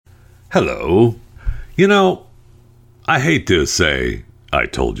Hello. You know, I hate to say I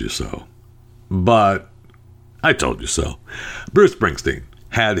told you so, but I told you so. Bruce Springsteen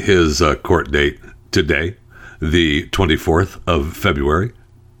had his court date today, the 24th of February,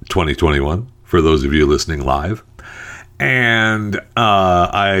 2021, for those of you listening live. And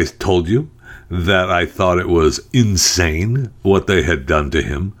I told you that I thought it was insane what they had done to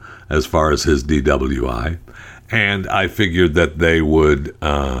him as far as his DWI. And I figured that they would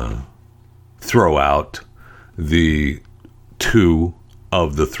throw out the 2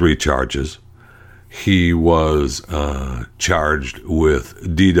 of the 3 charges. He was charged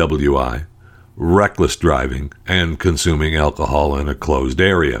with DWI, reckless driving, and consuming alcohol in a closed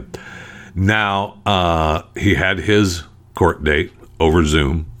area. Now, he had his court date over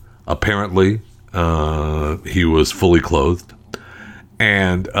Zoom. Apparently, he was fully clothed,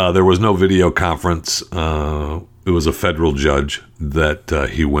 and there was no video conference. It was a federal judge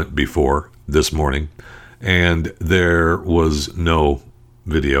that he went before this morning, and there was no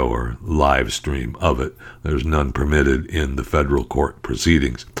video or live stream of it. There's none permitted in the federal court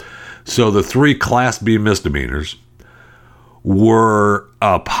proceedings. So the 3 Class B misdemeanors were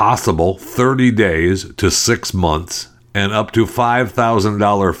a possible 30 days to 6 months and up to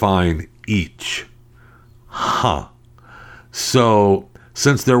 $5,000 fine each. So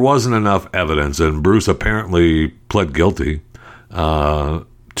since there wasn't enough evidence, and Bruce apparently pled guilty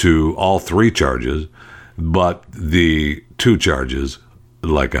to all 3 charges, but the 2 charges,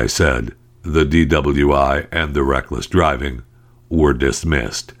 like I said, the DWI and the reckless driving, were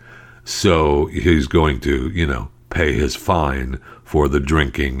dismissed. So he's going to, pay his fine for the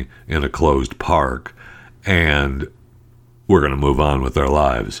drinking in a closed park, and we're going to move on with our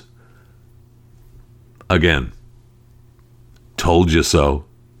lives. Again, told you so.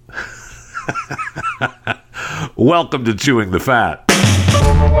 Welcome to Chewing the Fat.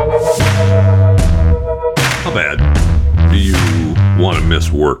 How bad do you want to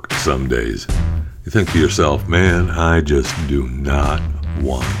miss work some days? You think to yourself, man, I just do not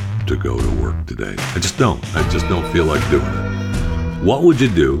want to go to work today. I just don't feel like doing it. What would you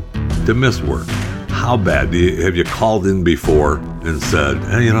do to miss work? How bad? Have you called in before and said,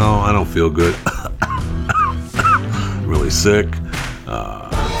 hey, I don't feel good. I'm really sick.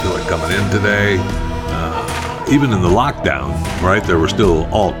 I feel like coming in today. Even in the lockdown, right, there were still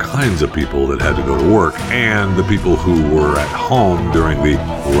all kinds of people that had to go to work, and the people who were at home during the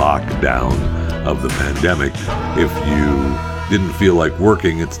lockdown of the pandemic. If you didn't feel like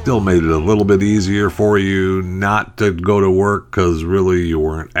working, it still made it a little bit easier for you not to go to work because really you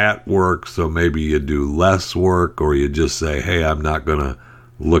weren't at work, so maybe you do less work, or you just say, hey, I'm not going to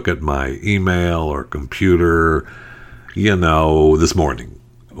look at my email or computer, this morning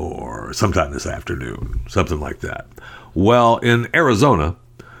or sometime this afternoon, something like that. Well, in Arizona,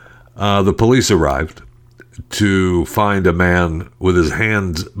 the police arrived to find a man with his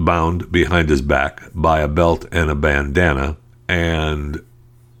hands bound behind his back by a belt and a bandana, and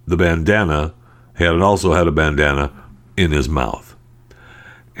the bandana also had a bandana in his mouth.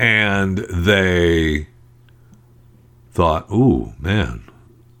 And they thought, ooh, man,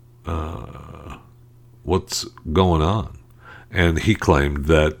 what's going on? And he claimed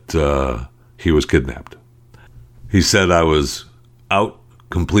that he was kidnapped. He said, I was out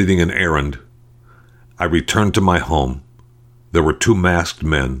completing an errand. I returned to my home. There were 2 masked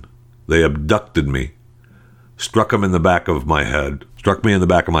men. They abducted me, struck me in the back of my head,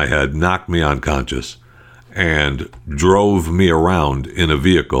 knocked me unconscious, and drove me around in a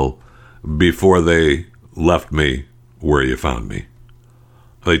vehicle before they left me where you found me.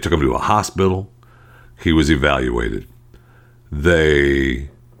 They took him to a hospital. He was evaluated. He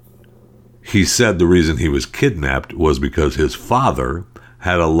said the reason he was kidnapped was because his father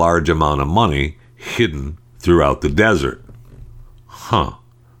had a large amount of money hidden throughout the desert.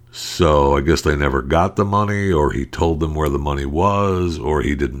 So I guess they never got the money, or he told them where the money was, or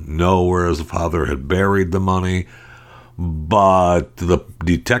he didn't know where his father had buried the money. But the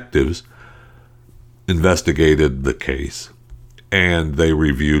detectives investigated the case, and they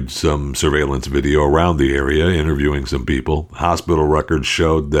reviewed some surveillance video around the area, interviewing some people. Hospital records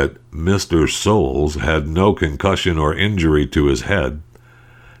showed that Mr. Souls had no concussion or injury to his head.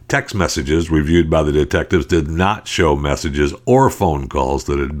 Text messages reviewed by the detectives did not show messages or phone calls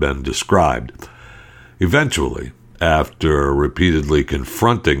that had been described. Eventually, after repeatedly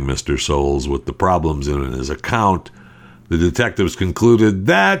confronting Mr. Souls with the problems in his account, the detectives concluded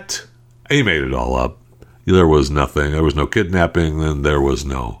that he made it all up. There was nothing. There was no kidnapping, and there was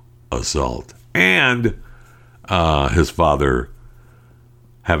no assault. And his father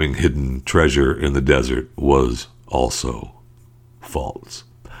having hidden treasure in the desert was also false.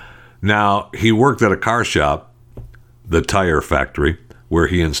 Now, he worked at a car shop, the tire factory, where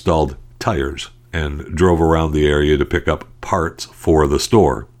he installed tires and drove around the area to pick up parts for the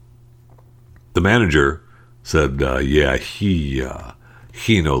store. The manager said, he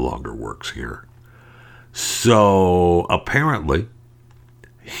no longer works here. So apparently,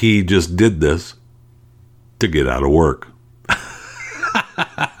 he just did this to get out of work.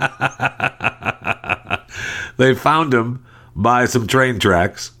 They found him by some train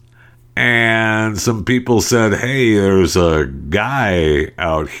tracks, and some people said, hey, there's a guy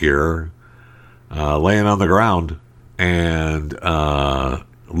out here laying on the ground, and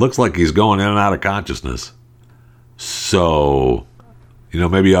looks like he's going in and out of consciousness. So,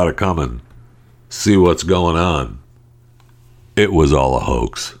 maybe you ought to come and see what's going on. It was all a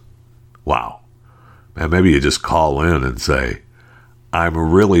hoax. Wow. Man, maybe you just call in and say, I'm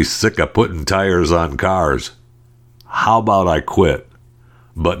really sick of putting tires on cars. How about I quit?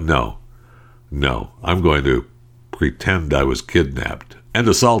 But no, I'm going to pretend I was kidnapped and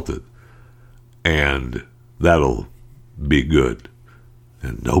assaulted, and that'll be good,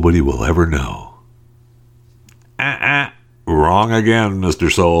 and nobody will ever know. Wrong again,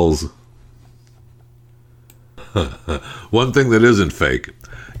 Mr. Souls. One thing that isn't fake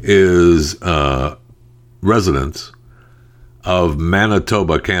is residents of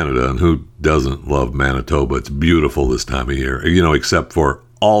Manitoba, Canada. And who doesn't love Manitoba? It's beautiful this time of year, except for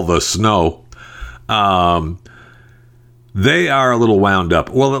all the snow. They are a little wound up.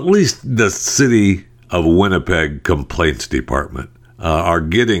 Well, at least the city of Winnipeg Complaints Department are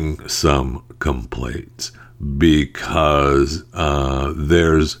getting some complaints because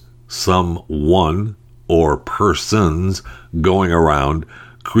there's someone or persons going around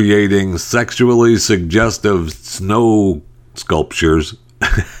creating sexually suggestive snow sculptures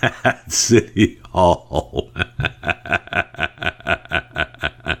at City Hall.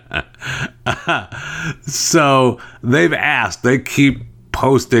 So they keep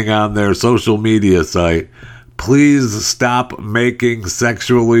posting on their social media site, please stop making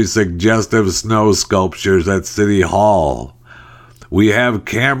sexually suggestive snow sculptures at City Hall. We have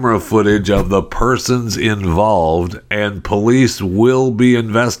camera footage of the persons involved, and police will be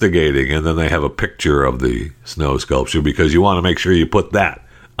investigating. And then they have a picture of the snow sculpture because you want to make sure you put that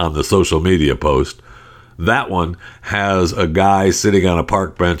on the social media post. That one has a guy sitting on a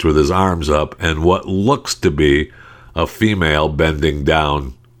park bench with his arms up and what looks to be a female bending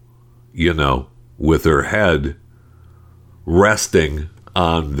down, with her head resting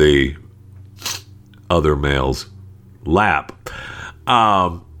on the other male's lap.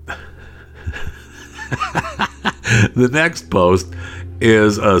 The next post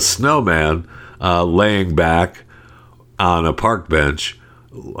is a snowman laying back on a park bench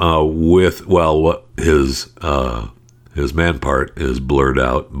with what his man part is blurred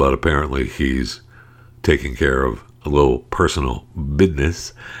out, but apparently he's taking care of a little personal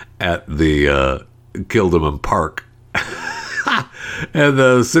business at the Kildeman Park. And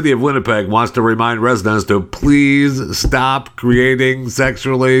the city of Winnipeg wants to remind residents to please stop creating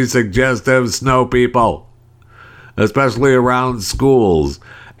sexually suggestive snow people, especially around schools.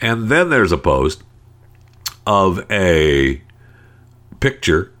 And then there's a post of a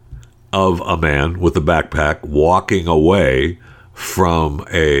picture of a man with a backpack walking away from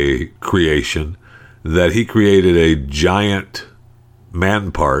a creation that he created a giant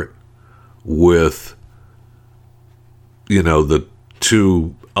man part with, the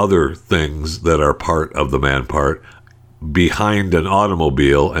two other things that are part of the man part behind an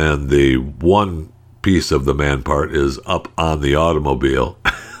automobile, and the one piece of the man part is up on the automobile,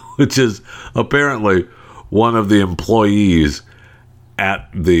 which is apparently one of the employees at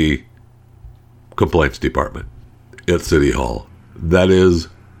the complaints department at City Hall. That is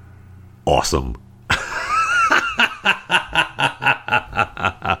awesome.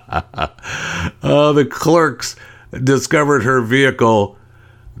 The clerks discovered her vehicle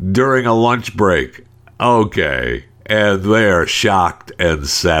during a lunch break. Okay. And they are shocked and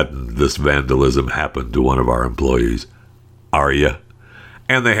saddened this vandalism happened to one of our employees. Are you?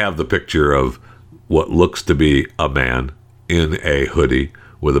 And they have the picture of what looks to be a man in a hoodie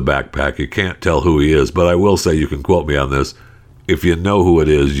with a backpack. You can't tell who he is, but I will say, you can quote me on this, if you know who it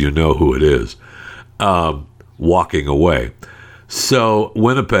is, you know who it is, walking away. So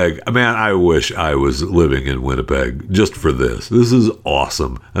Winnipeg, man, I wish I was living in Winnipeg just for this. This is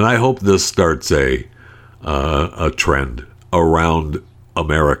awesome. And I hope this starts a trend around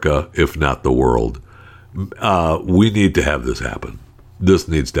America, if not the world. We need to have this happen. This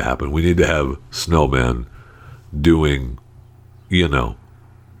needs to happen. We need to have snowmen doing,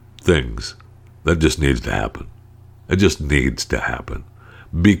 things. That just needs to happen. It just needs to happen.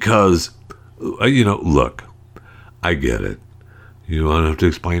 because, look, I get it. You don't have to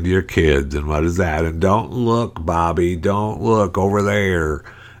explain to your kids, and what is that? And don't look, Bobby, don't look over there,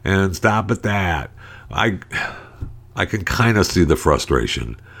 and stop at that. I can kind of see the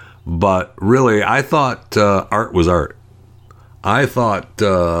frustration, but really, I thought art was art. I thought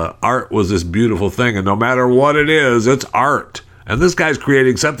art was this beautiful thing, and no matter what it is, it's art. And this guy's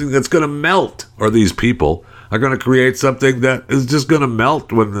creating something that's going to melt, or these people are going to create something that is just going to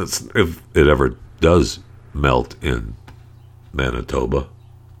melt if it ever does melt in Manitoba.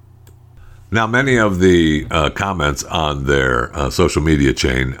 Now, many of the comments on their social media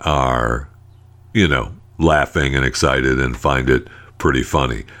chain are, laughing and excited and find it pretty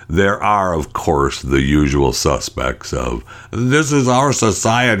funny. There are, of course, the usual suspects of, this is our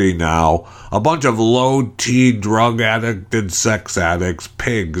society now. A bunch of low-T drug addicted sex addicts,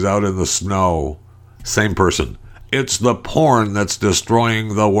 pigs out in the snow. Same person. It's the porn that's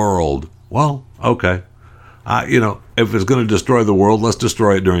destroying the world. Well, okay. If it's going to destroy the world, let's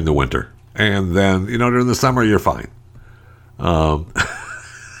destroy it during the winter. And then, during the summer, you're fine.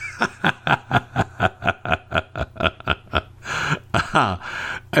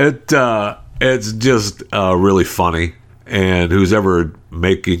 It's just really funny. And who's ever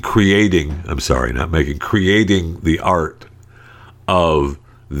creating the art of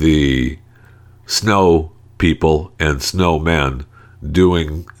the snow people and snowmen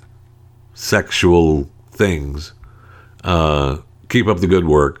doing sexual things, keep up the good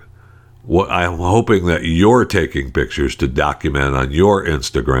work. I'm hoping that you're taking pictures to document on your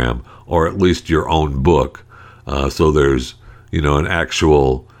Instagram, or at least your own book, so there's an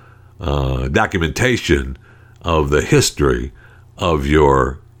actual documentation of the history of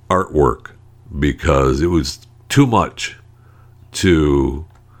your artwork, because it was too much to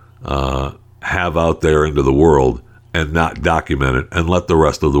have out there into the world and not document it and let the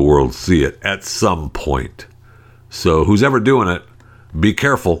rest of the world see it at some point. So who's ever doing it, be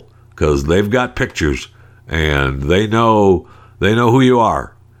careful, because they've got pictures and they know who you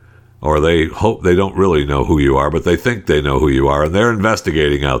are. Or they hope they don't really know who you are, but they think they know who you are, and they're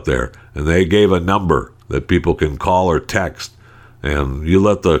investigating out there. And they gave a number that people can call or text, and you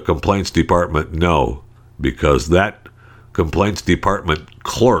let the complaints department know, because that complaints department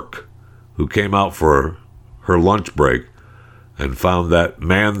clerk who came out for her lunch break and found that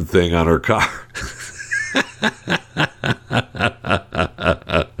man thing on her car,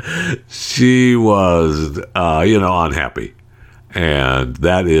 she was, unhappy. And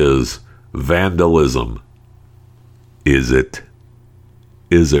that is vandalism. Is it?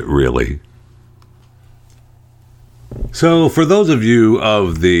 Is it really? So for those of you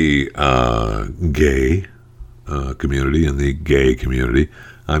of the gay community and the gay community,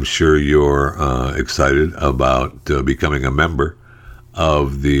 I'm sure you're excited about becoming a member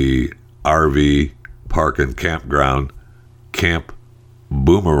of the RV Park and Campground Camp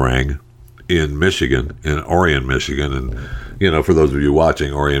Boomerang in Michigan, in Orion, Michigan. And, for those of you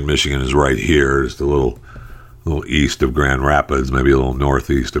watching, Orion, Michigan is right here. It's a little east of Grand Rapids, maybe a little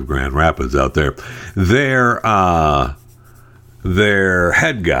northeast of Grand Rapids out there. Their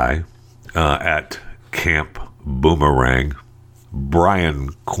head guy at Camp Boomerang, Brian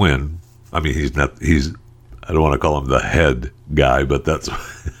Quinn. I mean, I don't want to call him the head guy, but that's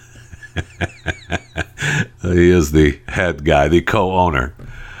he is the head guy, the co-owner.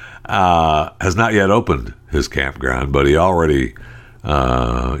 Has not yet opened his campground, but he already,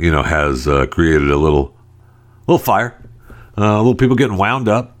 has created a little fire, little people getting wound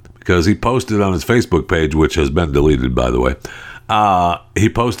up, because he posted on his Facebook page, which has been deleted, by the way. He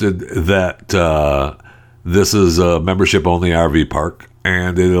posted that this is a membership-only RV park,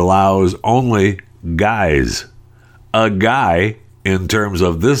 and it allows only guys. A guy, in terms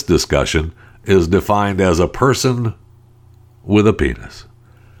of this discussion, is defined as a person with a penis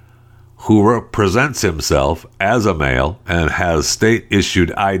who represents himself as a male and has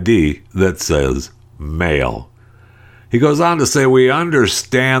state-issued ID that says male. He goes on to say, we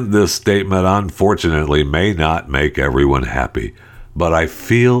understand this statement, unfortunately, may not make everyone happy, but I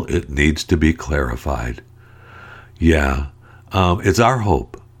feel it needs to be clarified. Yeah, it's our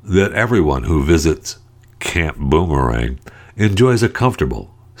hope that everyone who visits Camp Boomerang enjoys a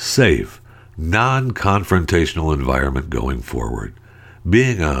comfortable, safe, non-confrontational environment going forward.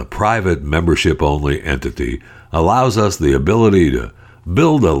 Being a private membership-only entity allows us the ability to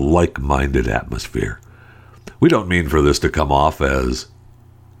build a like-minded atmosphere. We don't mean for this to come off as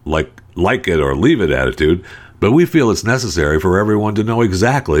like it or leave it attitude, but we feel it's necessary for everyone to know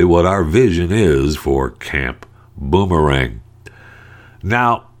exactly what our vision is for Camp Boomerang.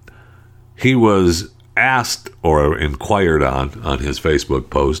 Now, he was asked or inquired on his Facebook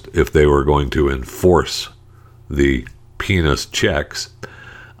post if they were going to enforce the penis checks.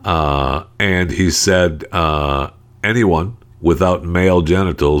 And he said anyone without male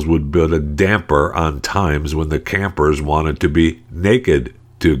genitals would put a damper on times when the campers wanted to be naked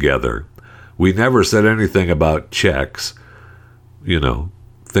together. We never said anything about checks,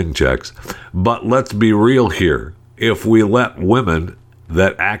 thing checks. But let's be real here. If we let women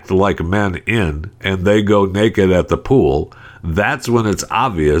that act like men in and they go naked at the pool, that's when it's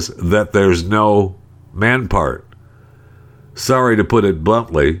obvious that there's no man part. Sorry to put it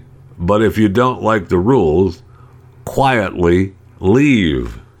bluntly, but if you don't like the rules, quietly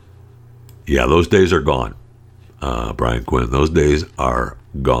leave. Yeah, those days are gone, Brian Quinn. Those days are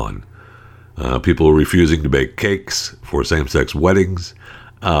gone. People refusing to bake cakes for same-sex weddings.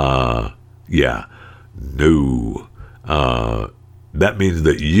 No. That means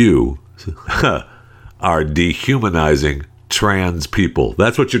that you are dehumanizing trans people.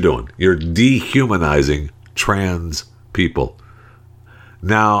 That's what you're doing. You're dehumanizing trans people.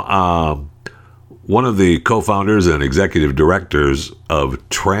 Now, one of the co-founders and executive directors of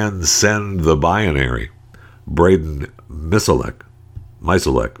Transcend the Binary, Braden Misolek,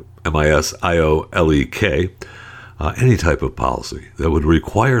 Misiolek, any type of policy that would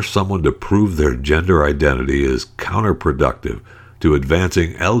require someone to prove their gender identity is counterproductive to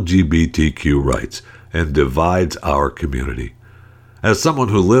advancing LGBTQ rights and divides our community. As someone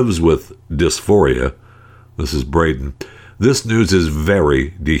who lives with dysphoria, this is Braden, this news is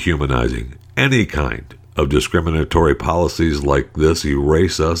very dehumanizing. Any kind of discriminatory policies like this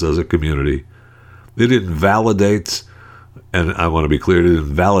erase us as a community. It invalidates, and I want to be clear, it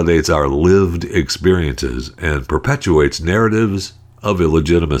invalidates our lived experiences and perpetuates narratives of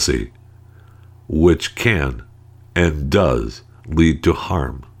illegitimacy, which can and does lead to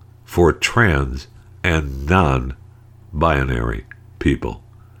harm for trans and non-binary people.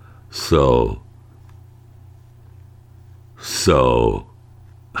 So,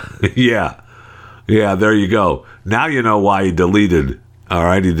 yeah, there you go. Now you know why he deleted, all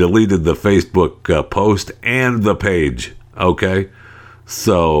right? He deleted the Facebook post and the page, okay?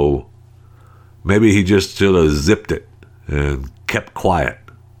 So maybe he just should have zipped it and kept quiet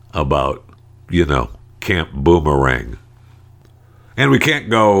about, Camp Boomerang. And we can't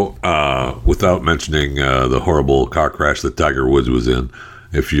go without mentioning the horrible car crash that Tiger Woods was in.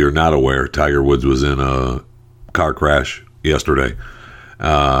 If you're not aware, Tiger Woods was in a car crash yesterday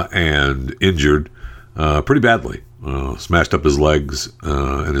and injured pretty badly. Smashed up his legs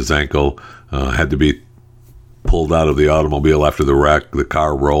and his ankle. Had to be pulled out of the automobile after the wreck. The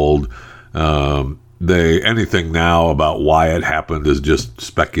car rolled. Anything now about why it happened is just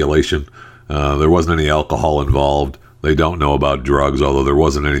speculation. There wasn't any alcohol involved. They don't know about drugs, although there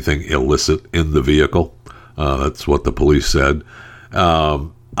wasn't anything illicit in the vehicle. That's what the police said.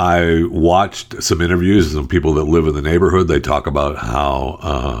 I watched some interviews with some people that live in the neighborhood. They talk about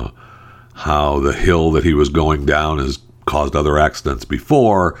how the hill that he was going down has caused other accidents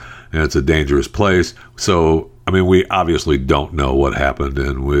before, and it's a dangerous place. So, we obviously don't know what happened,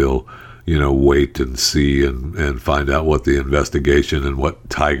 and we'll, wait and see and find out what the investigation and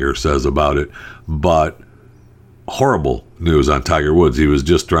what Tiger says about it. But horrible news on Tiger Woods. He was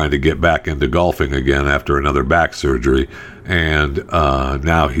just trying to get back into golfing again after another back surgery, and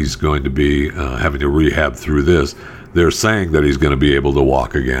now he's going to be having to rehab through this. They're saying that he's going to be able to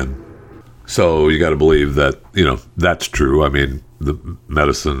walk again. So you got to believe that, that's true. The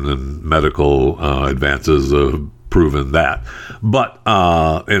medicine and medical advances have proven that. But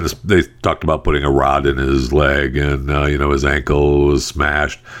and they talked about putting a rod in his leg, and, his ankle was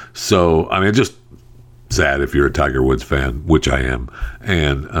smashed. So, just sad if you're a Tiger Woods fan, which I am,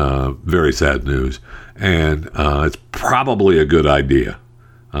 and very sad news. And it's probably a good idea.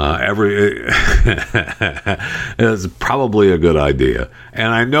 It's probably a good idea.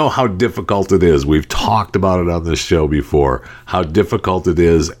 And I know how difficult it is. We've talked about it on this show before, how difficult it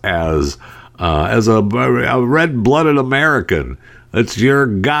is as a red-blooded American. It's your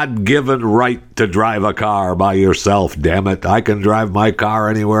God-given right to drive a car by yourself, damn it. I can drive my car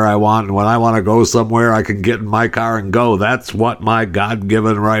anywhere I want, and when I want to go somewhere, I can get in my car and go. That's what my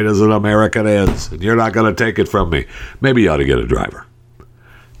God-given right as an American is, and you're not going to take it from me. Maybe you ought to get a driver.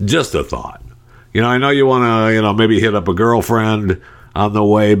 Just a thought. I know you want to, maybe hit up a girlfriend on the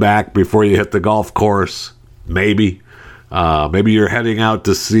way back before you hit the golf course. Maybe. Maybe you're heading out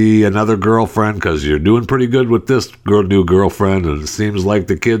to see another girlfriend because you're doing pretty good with this new girlfriend, and it seems like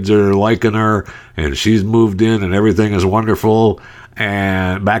the kids are liking her, and she's moved in, and everything is wonderful,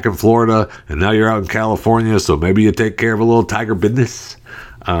 and back in Florida, and now you're out in California, so maybe you take care of a little Tiger business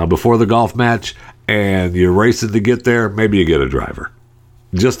before the golf match, and you're racing to get there, maybe you get a driver.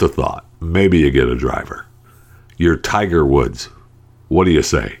 Just a thought. Maybe you get a driver. You're Tiger Woods. What do you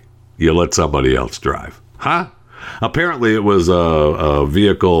say? You let somebody else drive. Huh? Apparently, it was a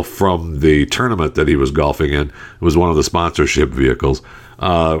vehicle from the tournament that he was golfing in. It was one of the sponsorship vehicles.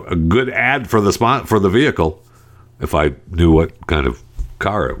 A good ad for the vehicle, if I knew what kind of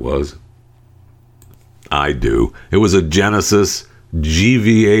car it was. I do. It was a Genesis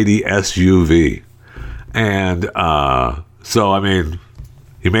GV80 SUV. And so, I mean,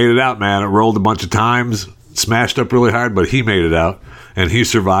 he made it out, man. It rolled a bunch of times, smashed up really hard, but he made it out. And he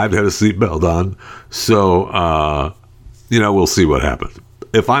survived, had a seatbelt on. So, we'll see what happens.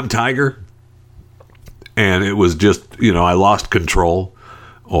 If I'm Tiger, and it was just, I lost control,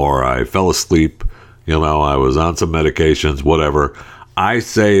 or I fell asleep, I was on some medications, whatever, I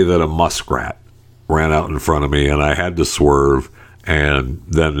say that a muskrat ran out in front of me, and I had to swerve, and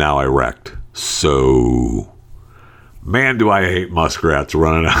then now I wrecked. So, man, do I hate muskrats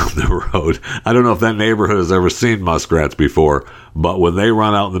running out the road. I don't know if that neighborhood has ever seen muskrats before, but when they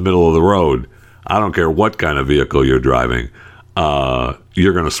run out in the middle of the road, I don't care what kind of vehicle you're driving,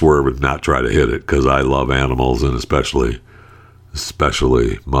 you're going to swerve and not try to hit it, because I love animals, and especially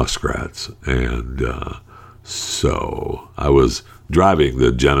muskrats. And so I was driving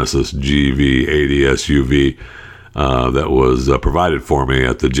the Genesis GV80 SUV that was provided for me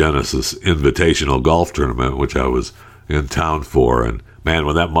at the Genesis Invitational Golf Tournament, which I was in town for. And man,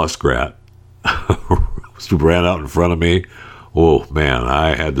 when that muskrat ran out in front of me, oh man,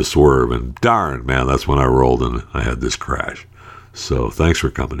 I had to swerve, and darn, man, that's when I rolled and I had this crash. So thanks for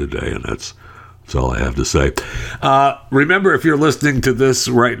coming today, and that's all I have to say. Remember, if you're listening to this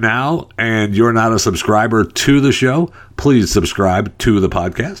right now and you're not a subscriber to the show, please subscribe to the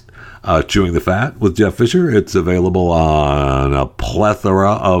podcast, Chewing the Fat with Jeff Fisher. It's available on a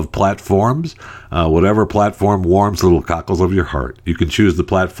plethora of platforms. Whatever platform warms the little cockles of your heart. You can choose the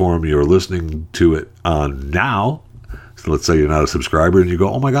platform you're listening to it on now. So let's say you're not a subscriber and you go,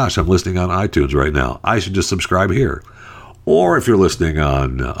 oh my gosh, I'm listening on iTunes right now. I should just subscribe here. Or if you're listening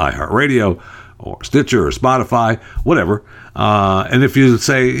on iHeartRadio or Stitcher or Spotify, whatever. And if you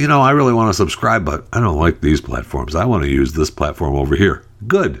say, I really want to subscribe, but I don't like these platforms. I want to use this platform over here.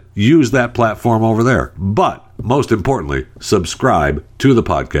 Good. Use that platform over there. But most importantly, subscribe to the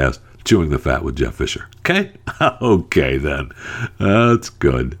podcast, Chewing the Fat with Jeff Fisher. Okay? Okay, then. That's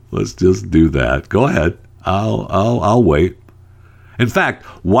good. Let's just do that. Go ahead. I'll wait. In fact,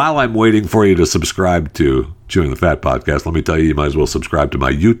 while I'm waiting for you to subscribe to Chewing the Fat podcast, let me tell you might as well subscribe to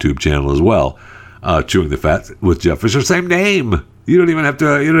my YouTube channel as well. Chewing the Fat with Jeff Fisher, same name. You don't have to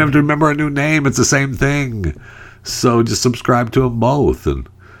remember a new name. It's the same thing. So just subscribe to them both, and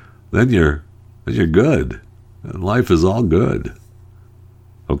then you're good, and life is all good.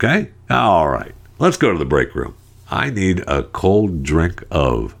 Okay? All right. Let's go to the break room. I need a cold drink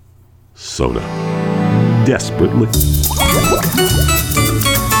of soda. Desperately.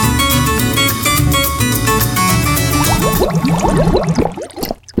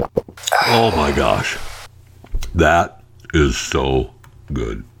 Oh my gosh. That is so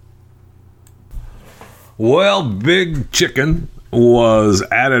good. Well, Big Chicken was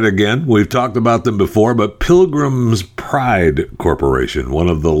at it again. We've talked about them before, but Pilgrim's Pride Corporation, one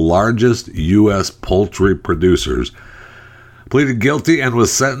of the largest U.S. poultry producers, pleaded guilty and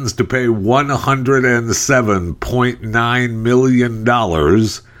was sentenced to pay $107.9 million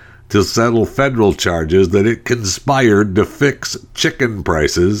to settle federal charges that it conspired to fix chicken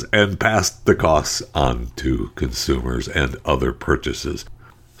prices and passed the costs on to consumers and other purchases.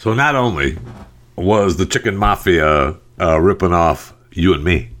 So not only was the chicken mafia ripping off you and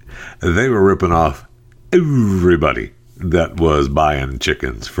me, they were ripping off everybody that was buying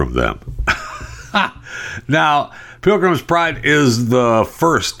chickens from them. Now, Pilgrim's Pride is the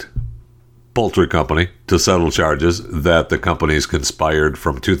first poultry company to settle charges that the companies conspired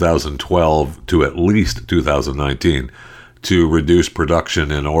from 2012 to at least 2019 to reduce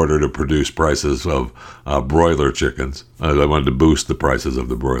production in order to produce prices of broiler chickens. They wanted to boost the prices of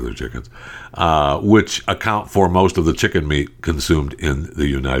the broiler chickens, which account for most of the chicken meat consumed in the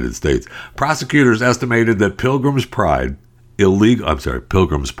United States. Prosecutors estimated that Pilgrim's Pride's illegal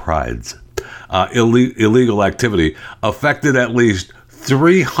activity affected at least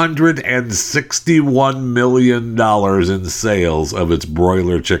 $361 million in sales of its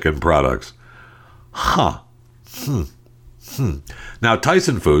broiler chicken products. Now,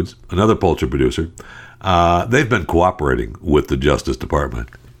 Tyson Foods, another poultry producer, they've been cooperating with the Justice Department.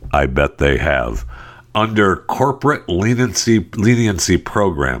 I bet they have. Under corporate leniency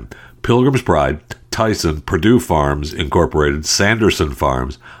program, Pilgrim's Pride, Tyson, Purdue Farms Incorporated, Sanderson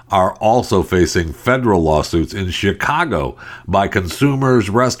Farms, are also facing federal lawsuits in Chicago by consumers,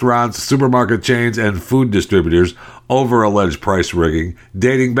 restaurants, supermarket chains, and food distributors over alleged price rigging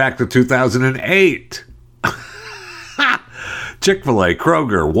dating back to 2008. Chick-fil-A,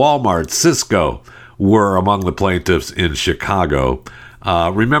 Kroger, Walmart, Cisco were among the plaintiffs in Chicago.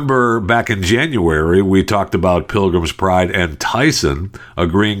 Remember back in January, we talked about Pilgrim's Pride and Tyson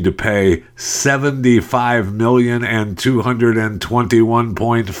agreeing to pay $75 million and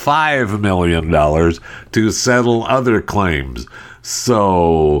 $221.5 million to settle other claims.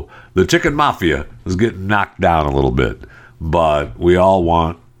 So the chicken mafia is getting knocked down a little bit, but we all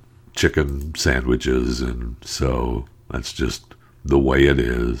want chicken sandwiches, and so that's just the way it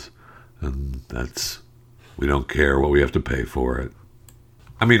is. And we don't care what we have to pay for it.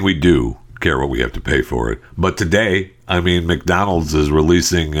 I mean, we do care what we have to pay for it. But today, McDonald's is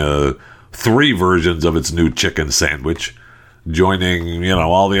releasing 3 versions of its new chicken sandwich, joining,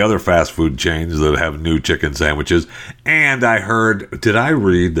 all the other fast food chains that have new chicken sandwiches. And did I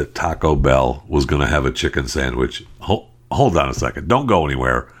read that Taco Bell was going to have a chicken sandwich? Hold on a second. Don't go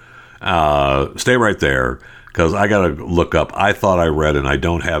anywhere. Stay right there, because I got to look up. I thought I read, and I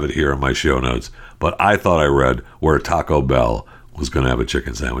don't have it here in my show notes, but I thought I read where Taco Bell was going to have a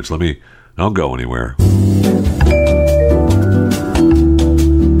chicken sandwich. Don't go anywhere.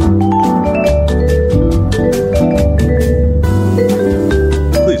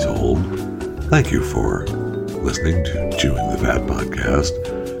 Please hold. Thank you for listening to Chewing the Fat podcast.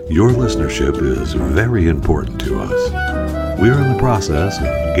 Your listenership is very important to us. We're in the process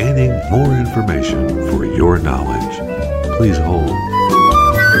of gaining more information for your knowledge. Please hold.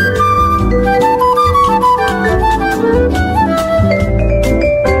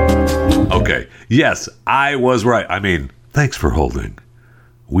 Okay, yes, I was right. Thanks for holding.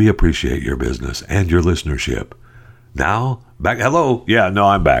 We appreciate your business and your listenership. Now, back. Hello. Yeah, no,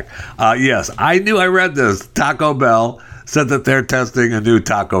 I'm back. Yes, I knew I read this. Taco Bell said that they're testing a new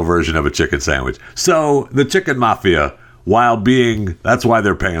taco version of a chicken sandwich. So the chicken mafia, that's why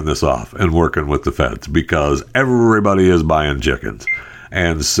they're paying this off and working with the feds, because everybody is buying chickens.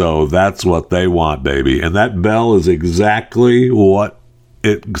 And so that's what they want, baby. And that bell is exactly what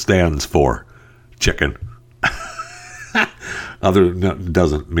it stands for. Chicken. It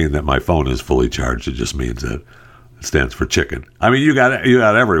doesn't mean that my phone is fully charged. It just means that it stands for chicken. You got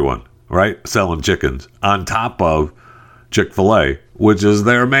everyone, right, selling chickens on top of Chick-fil-A, which is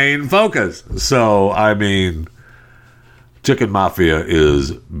their main focus. So, chicken mafia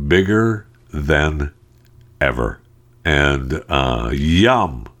is bigger than ever. And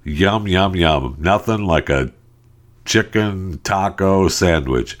yum, yum, yum, yum. Nothing like a chicken taco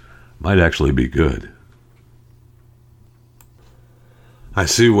sandwich. Might actually be good. I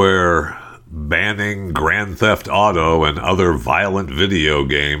see where banning Grand Theft Auto and other violent video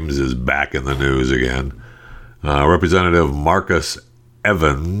games is back in the news again. Representative Marcus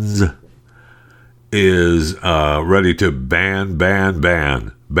Evans is ready to ban with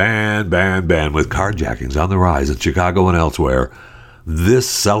carjackings on the rise in Chicago and elsewhere. This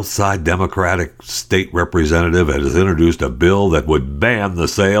Southside Democratic state representative has introduced a bill that would ban the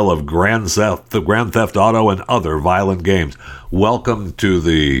sale of Grand Theft Auto and other violent games. Welcome to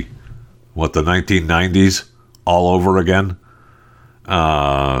the 1990s all over again?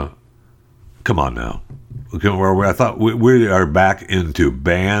 Come on now. I thought we are back into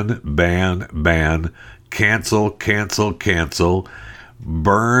ban, cancel,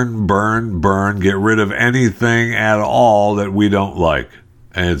 burn, get rid of anything at all that we don't like.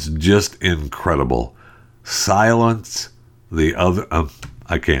 And it's just incredible. Silence the other.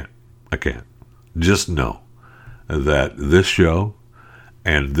 I can't. Just know that this show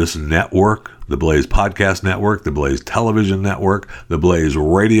and this network, the Blaze Podcast Network, the Blaze Television Network, the Blaze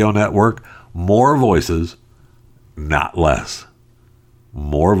Radio Network, more voices, not less.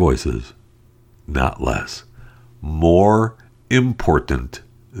 More voices, not less. More important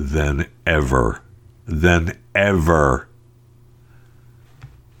than ever. Now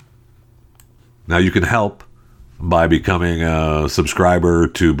you can help by becoming a subscriber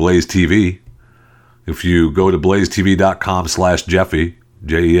to Blaze TV. If you go to blazetv.com/Jeffy,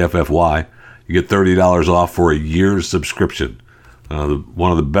 Jeffy, you get $30 off for a year's subscription.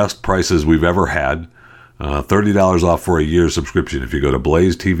 One of the best prices we've ever had. $30 off for a year's subscription if you go to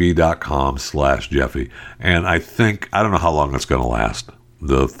blazetv.com/Jeffy. And I don't know how long it's going to last,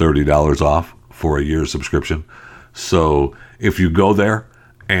 the $30 off for a year's subscription. So if you go there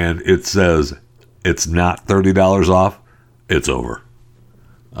and it says it's not $30 off, it's over.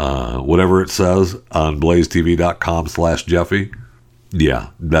 Whatever it says on blazetv.com/Jeffy, yeah,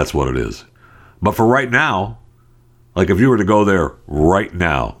 that's what it is. But for right now, like if you were to go there right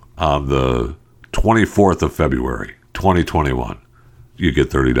now on the 24th of February, 2021, you get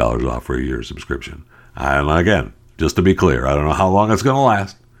 $30 off for a year subscription. And again, just to be clear, I don't know how long it's going to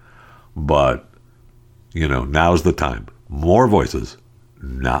last, but, now's the time. More voices,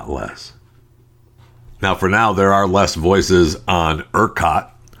 not less. Now, for now, there are less voices on ERCOT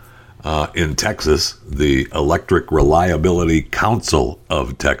in Texas, the Electric Reliability Council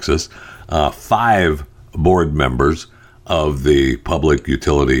of Texas. 5 board members of the Public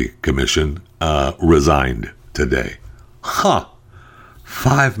Utility Commission resigned today.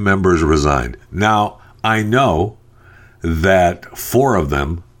 5 members resigned. Now, I know that 4 of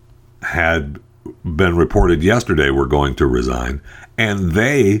them had been reported yesterday were going to resign, and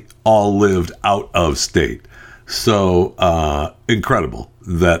they all lived out of state. So incredible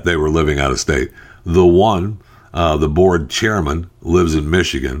that they were living out of state. The one, the board chairman, lives in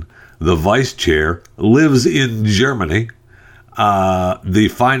Michigan. The vice chair lives in Germany.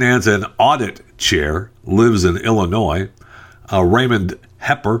 The finance and audit chair lives in Illinois. Raymond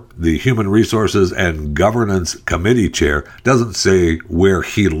Hepper, the Human Resources and Governance Committee chair, doesn't say where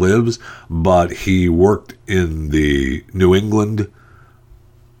he lives, but he worked in the New England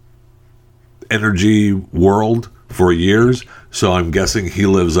energy world for years, so I'm guessing he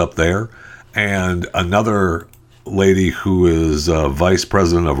lives up there. And another lady who is vice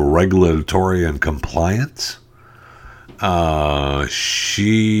president of regulatory and compliance,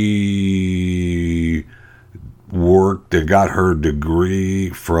 she worked and got her degree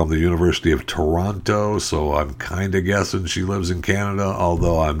from the University of Toronto, so I'm kind of guessing she lives in Canada,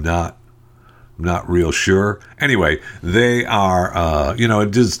 although I'm not real sure. Anyway, they are,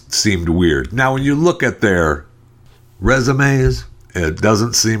 it just seemed weird. Now, when you look at their resumes, it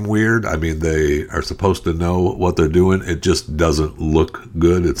doesn't seem weird. I mean, they are supposed to know what they're doing. It just doesn't look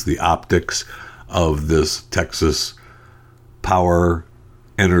good. It's the optics of this Texas power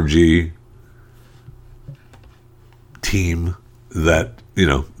energy team that,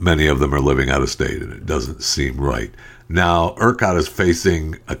 many of them are living out of state, and it doesn't seem right. Now, ERCOT is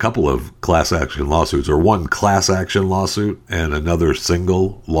facing a couple of class action lawsuits, or one class action lawsuit and another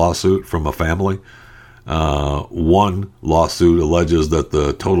single lawsuit from a family. One lawsuit alleges that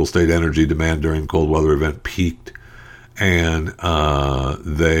the total state energy demand during cold weather event peaked, and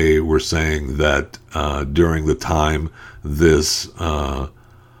they were saying that during the time this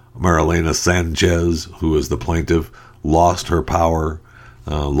Marilena Sanchez, who is the plaintiff, lost her power,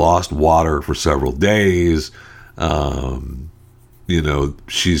 lost water for several days.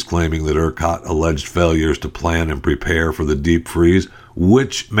 She's claiming that ERCOT alleged failures to plan and prepare for the deep freeze,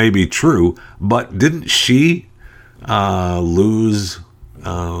 which may be true, but didn't she lose,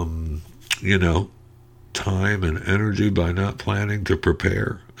 time and energy by not planning to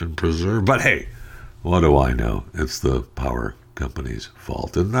prepare and preserve? But hey, what do I know? It's the power company's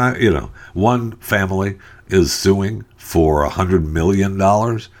fault. And one family is suing for $100 million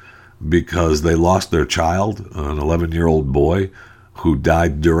because they lost their child, an 11-year-old boy who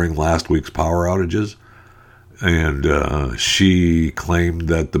died during last week's power outages. And she claimed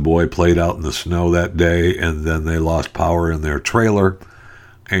that the boy played out in the snow that day, and then they lost power in their trailer,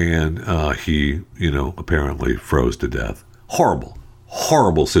 and he, apparently froze to death. Horrible,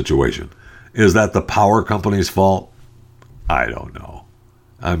 horrible situation. Is that the power company's fault? I don't know.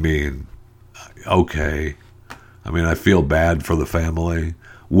 I mean, okay. I feel bad for the family.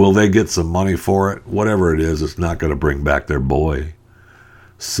 Will they get some money for it? Whatever it is, it's not going to bring back their boy.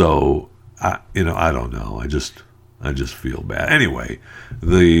 So, I don't know. I just feel bad. Anyway,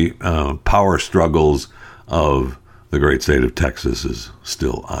 the power struggles of the great state of Texas is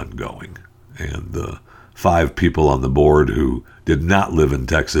still ongoing. And the 5 people on the board who did not live in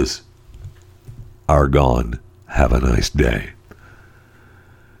Texas are gone. Have a nice day.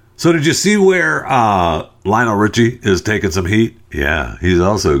 So did you see where Lionel Richie is taking some heat? Yeah, he's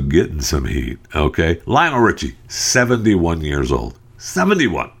also getting some heat, okay? Lionel Richie, 71 years old.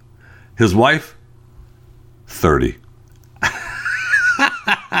 71. His wife, 30.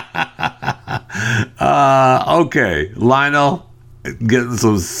 Okay, Lionel getting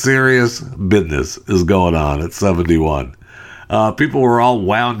some serious business is going on at 71. People were all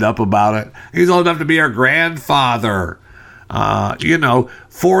wound up about it. He's old enough to be her grandfather.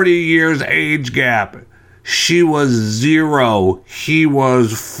 40 years age gap. She was 0. He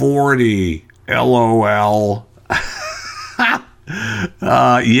was 40. LOL.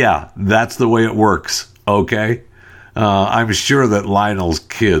 Yeah, that's the way it works. Okay. I'm sure that Lionel's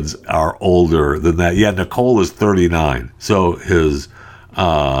kids are older than that. Yeah, Nicole is 39. So his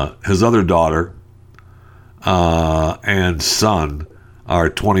other daughter and son are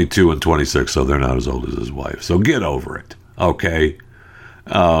 22 and 26, so they're not as old as his wife. So get over it, okay?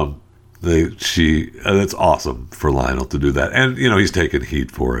 It's awesome for Lionel to do that. And, he's taking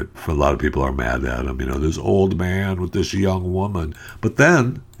heat for it. A lot of people are mad at him, this old man with this young woman. But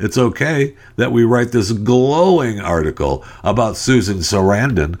then it's okay that we write this glowing article about Susan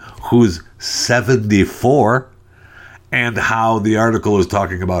Sarandon, who's 74, and how the article is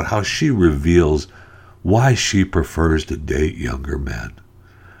talking about how she reveals why she prefers to date younger men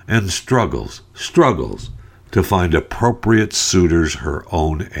and struggles to find appropriate suitors her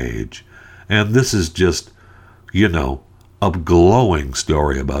own age. And this is just, a glowing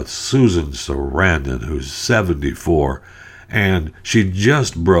story about Susan Sarandon, who's 74, and she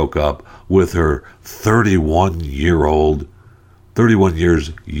just broke up with her 31 years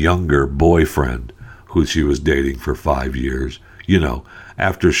younger boyfriend, who she was dating for 5 years,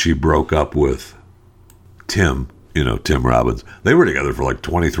 after she broke up with Tim Robbins. They were together for like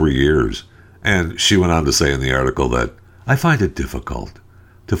 23 years. And she went on to say in the article that, I find it difficult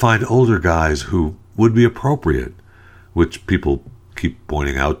to find older guys who would be appropriate, which people keep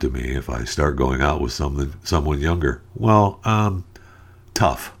pointing out to me if I start going out with someone younger. Well,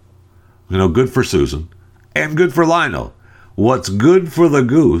 tough. Good for Susan and good for Lionel. What's good for the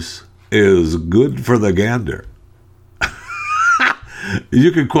goose is good for the gander.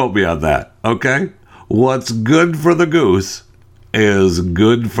 You can quote me on that, okay? What's good for the goose is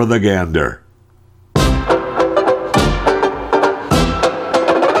good for the gander.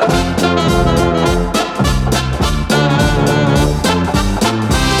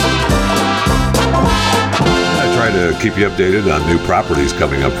 Keep you updated on new properties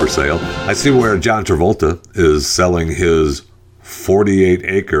coming up for sale. I see where John Travolta is selling his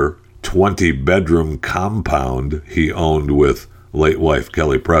 48-acre, 20-bedroom compound he owned with late wife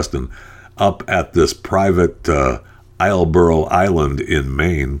Kelly Preston up at this private Islesboro Island in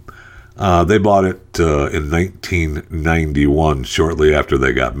Maine. They bought it in 1991, shortly after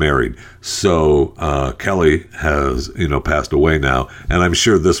they got married. So Kelly has, passed away now, and I'm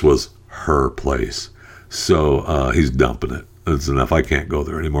sure this was her place. So he's dumping it. It's enough. I can't go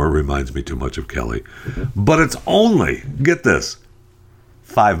there anymore. It reminds me too much of Kelly. But it's only, get this,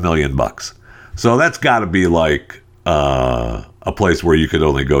 $5 million. So that's got to be like a place where you could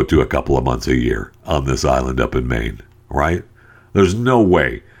only go to a couple of months a year on this island up in Maine, right? There's no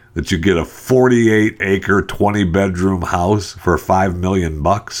way that you get a 48-acre, 20-bedroom house for $5 million.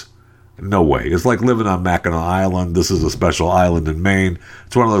 No way. It's like living on Mackinac Island. This is a special island in Maine.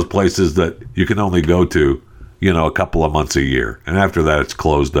 It's one of those places that you can only go to, a couple of months a year. And after that, it's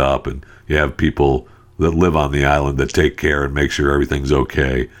closed up, and you have people that live on the island that take care and make sure everything's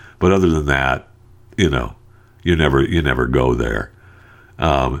okay. But other than that, you never go there.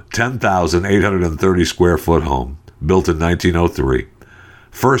 10,830 square foot home, built in 1903.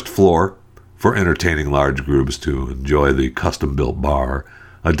 First floor for entertaining large groups to enjoy the custom-built bar.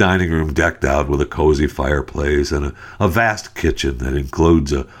 A dining room decked out with a cozy fireplace and a vast kitchen that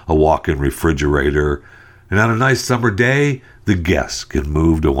includes a walk-in refrigerator. And on a nice summer day, the guests can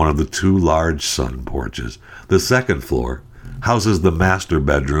move to one of the two large sun porches. The second floor houses the master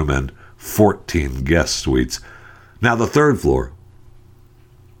bedroom and 14 guest suites. Now the third floor,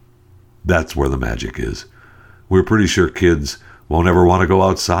 that's where the magic is. We're pretty sure kids won't ever want to go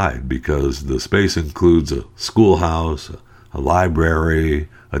outside because the space includes a schoolhouse, a library,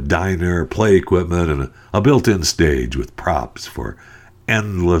 a diner, play equipment, and a built-in stage with props for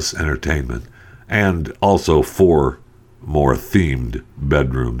endless entertainment, and also 4 more themed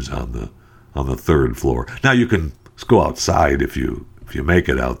bedrooms on the third floor. Now you can go outside if you make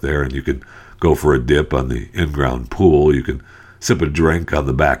it out there, and you can go for a dip on the in-ground pool. You can sip a drink on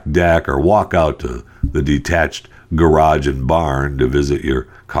the back deck, or walk out to the detached garage and barn to visit your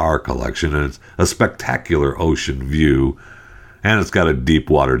car collection. And it's a spectacular ocean view. And it's got a deep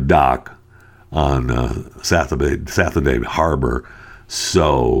water dock on Sathaday Harbor.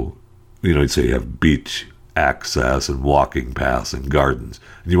 So, so you have beach access and walking paths and gardens.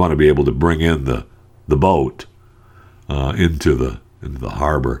 And you want to be able to bring in the boat into the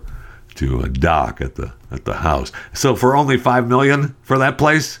harbor to a dock at the house. So for only $5 million for that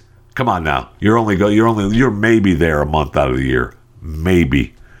place, come on now. You're maybe there a month out of the year.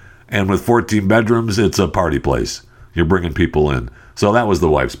 Maybe. And with 14 bedrooms, it's a party place. You're bringing people in. So that was the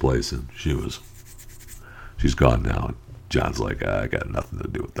wife's place, and she's gone now. And John's like, I got nothing to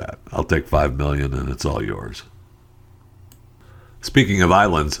do with that. I'll take $5 million, and it's all yours. Speaking of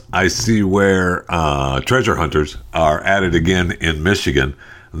islands, I see where treasure hunters are at it again in Michigan.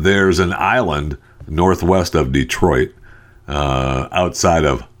 There's an island northwest of Detroit, outside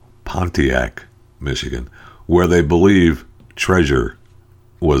of Pontiac, Michigan, where they believe treasure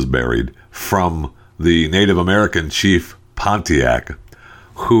was buried from the Native American chief Pontiac,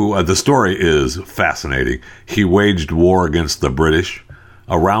 who, the story is fascinating. He waged war against the British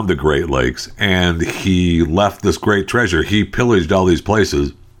around the Great Lakes, and he left this great treasure. He pillaged all these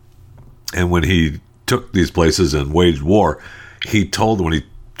places, and when he took these places and waged war, he told, when he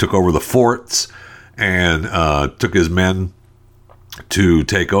took over the forts and took his men to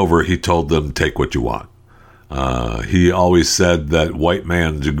take over, he told them, take what you want. He always said that white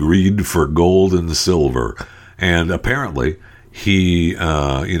man's greed for gold and silver. And apparently he,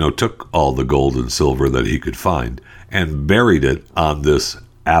 took all the gold and silver that he could find and buried it on this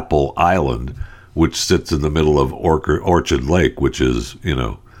Apple Island, which sits in the middle of Orchard Lake, which is,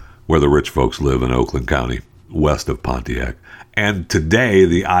 where the rich folks live in Oakland County, west of Pontiac. And today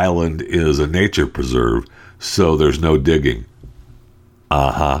the island is a nature preserve, so there's no digging.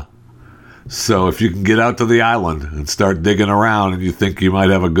 So if you can get out to the island and start digging around and you think you might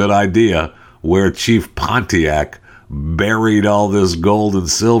have a good idea where Chief Pontiac buried all this gold and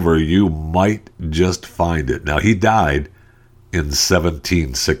silver, you might just find it. Now, he died in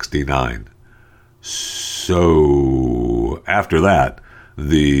 1769. So after that,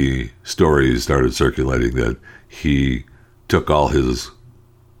 the stories started circulating that he took all his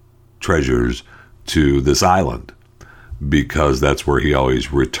treasures to this island, because that's where he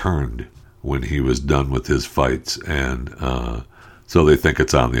always returned when he was done with his fights. And so they think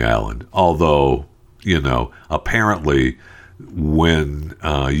it's on the island. Although, apparently when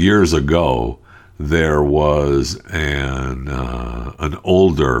years ago there was an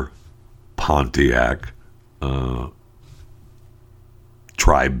older Pontiac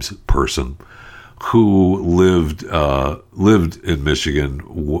tribes person who lived in Michigan,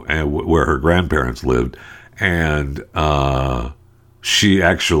 where her grandparents lived, and she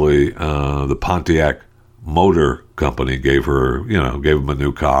actually, the Pontiac Motor Company gave him a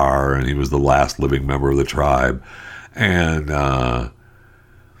new car, and he was the last living member of the tribe. And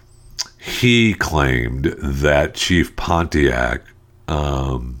he claimed that Chief Pontiac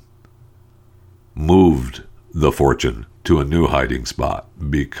moved the fortune to a new hiding spot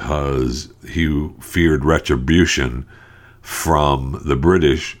because he feared retribution from the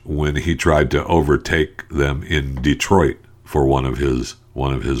British when he tried to overtake them in Detroit for one of his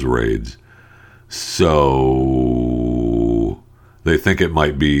raids. So they think it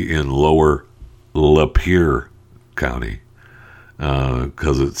might be in lower Lapeer County,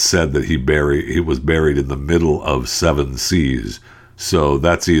 because it said that he was buried in the middle of 7 seas. So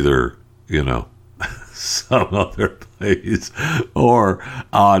that's either, some other place or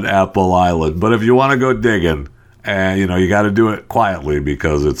on Apple Island. But if you want to go digging, and you got to do it quietly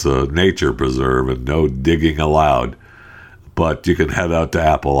because it's a nature preserve and no digging allowed. But you can head out to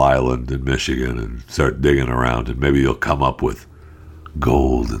Apple Island in Michigan and start digging around, and maybe you'll come up with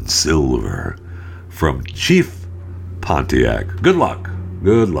gold and silver from Chief Pontiac. Good luck.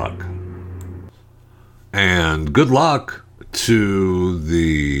 Good luck. And good luck to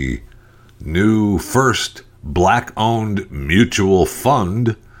the new first black-owned mutual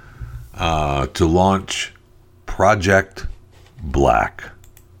fund to launch Project Black.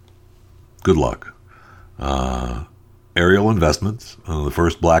 Good luck. Ariel Investments, the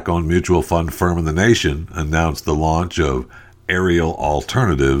first black-owned mutual fund firm in the nation, announced the launch of Ariel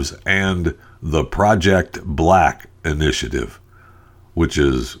Alternatives and the Project Black initiative, which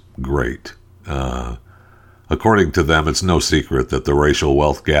is great. According to them, it's no secret that the racial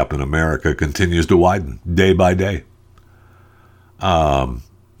wealth gap in America continues to widen day by day.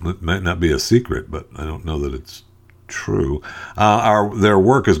 It might not be a secret, but I don't know that it's true. Their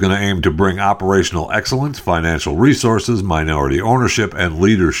work is going to aim to bring operational excellence, financial resources, minority ownership, and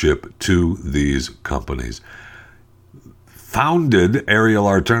leadership to these companies. Founded, Ariel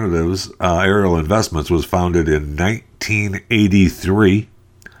Investments was founded in 1983.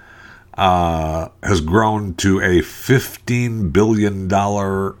 Has grown to a $15 billion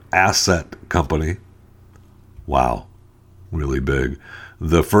asset company. Wow, really big.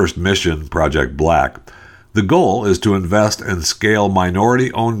 The first mission, Project Black. The goal is to invest and scale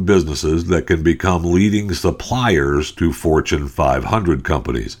minority-owned businesses that can become leading suppliers to Fortune 500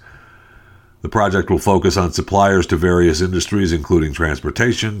 companies. The project will focus on suppliers to various industries, including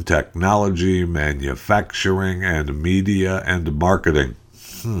transportation, technology, manufacturing, and media and marketing.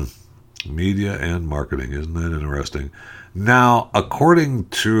 Media and marketing, isn't that interesting? Now, according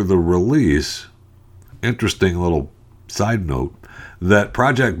to the release, interesting little side note, that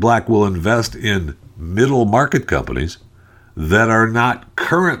Project Black will invest in middle market companies that are not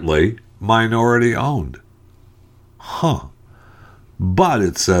currently minority owned. But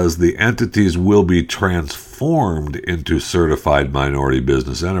it says the entities will be transformed into certified minority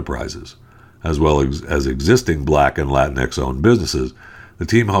business enterprises, as well as existing Black and Latinx-owned businesses. The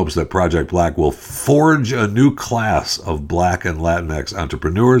team hopes that Project Black will forge a new class of Black and Latinx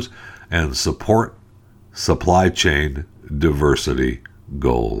entrepreneurs and support supply chain diversity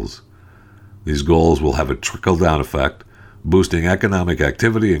goals. These goals will have a trickle-down effect, boosting economic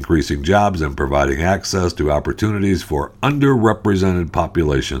activity, increasing jobs, and providing access to opportunities for underrepresented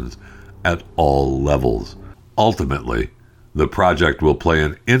populations at all levels. Ultimately, the project will play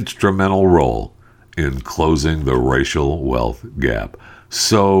an instrumental role in closing the racial wealth gap.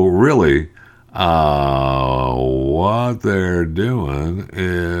 So really, what they're doing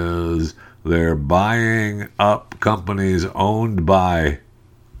is they're buying up companies owned by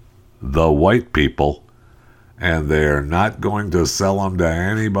the white people, and they're not going to sell them to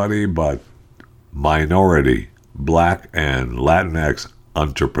anybody but minority, Black and Latinx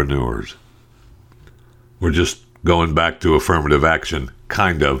entrepreneurs. We're just going back to affirmative action,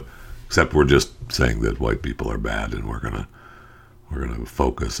 kind of, except we're just saying that white people are bad, and we're gonna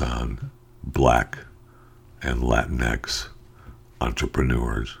focus on Black and Latinx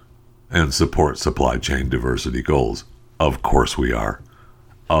entrepreneurs and support supply chain diversity goals. Of course we are.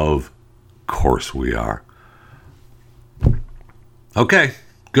 Of course we are. Okay,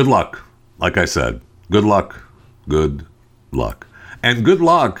 good luck. Like I said, good luck, good luck. And good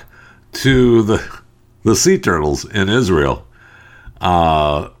luck to the sea turtles in Israel.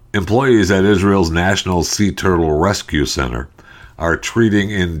 Employees at Israel's National Sea Turtle Rescue Center are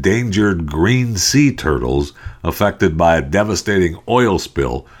treating endangered green sea turtles affected by a devastating oil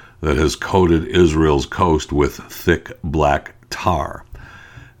spill that has coated Israel's coast with thick black tar.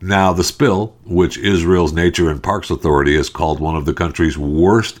 Now, the spill, which Israel's Nature and Parks Authority has called one of the country's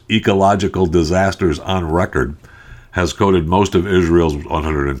worst ecological disasters on record, has coated most of Israel's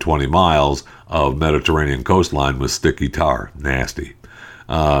 120 miles of Mediterranean coastline with sticky tar. Nasty.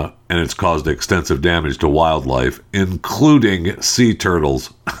 And it's caused extensive damage to wildlife, including sea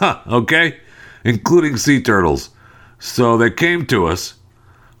turtles. Okay? Including sea turtles. So they came to us,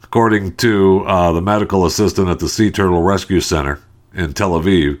 according to the medical assistant at the Sea Turtle Rescue Center in Tel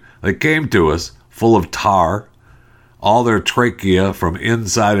Aviv. They came to us full of tar. All their trachea from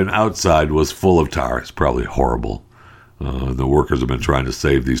inside and outside was full of tar. It's probably horrible. The workers have been trying to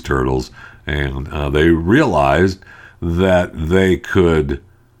save these turtles, and they realized that they could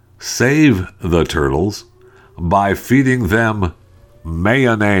save the turtles by feeding them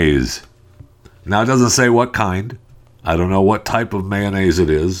mayonnaise. Now, it doesn't say what kind. I don't know what type of mayonnaise it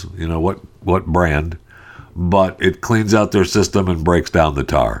is, what brand, but it cleans out their system and breaks down the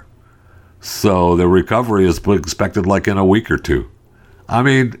tar. So the recovery is expected like in a week or two. I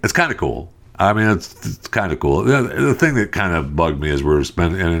mean, it's kind of cool. It's kind of cool. The thing that kind of bugged me is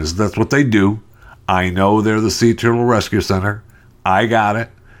that's what they do. I know they're the Sea Turtle Rescue Center. I got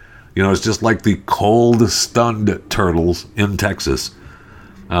it. It's just like the cold, stunned turtles in Texas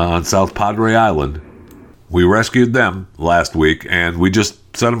on South Padre Island. We rescued them last week, and we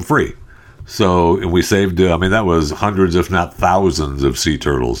just set them free. So we saved, that was hundreds, if not thousands, of sea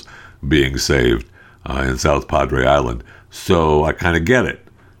turtles being saved in South Padre Island. So I kind of get it.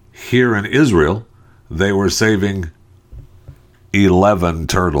 Here in Israel, they were saving 11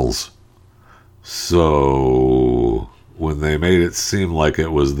 turtles. So when they made it seem like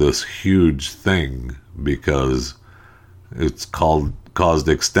it was this huge thing because it's caused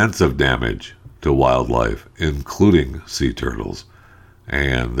extensive damage to wildlife, including sea turtles,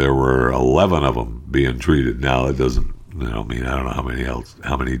 and there were 11 of them being treated. Now it doesn't, I don't know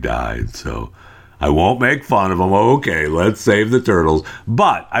how many died, so I won't make fun of them. Okay, let's save the turtles.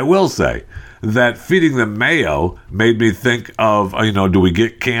 But I will say that feeding them mayo made me think of, do we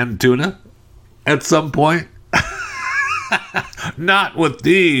get canned tuna at some point? Not with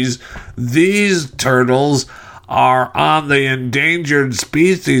these. These turtles are on the endangered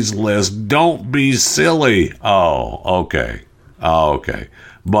species list. Don't be silly. Oh, okay.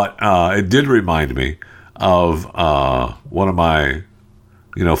 But it did remind me of one of my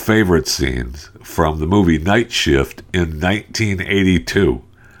favorite scenes from the movie Night Shift in 1982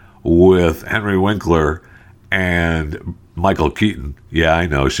 with Henry Winkler and Michael Keaton. Yeah, I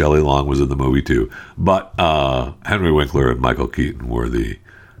know Shelley Long was in the movie too, but Henry Winkler and Michael Keaton were the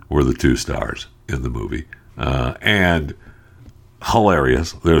two stars in the movie, and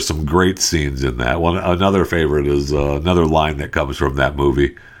hilarious. There's some great scenes in that. Another favorite is another line that comes from that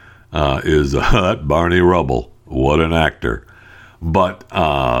movie is Barney Rubble. What an actor! But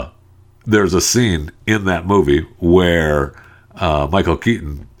there's a scene in that movie where Michael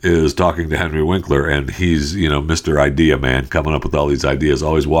Keaton is talking to Henry Winkler, and he's, Mr. Idea Man, coming up with all these ideas,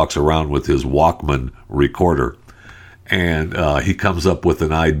 always walks around with his Walkman recorder. And he comes up with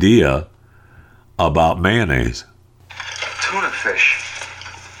an idea about mayonnaise. Tuna fish.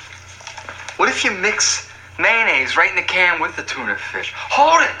 What if you mix mayonnaise right in the can with the tuna fish?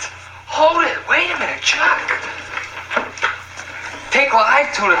 Hold it. Wait a minute, Chuck. Take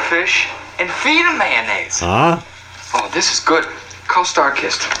live tuna fish and feed them mayonnaise. Huh? Oh, this is good. Call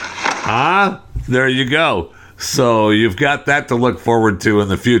Starkist. Huh? There you go. So you've got that to look forward to in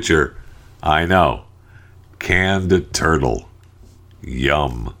the future. I know. Canned turtle.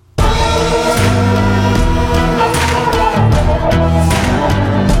 Yum.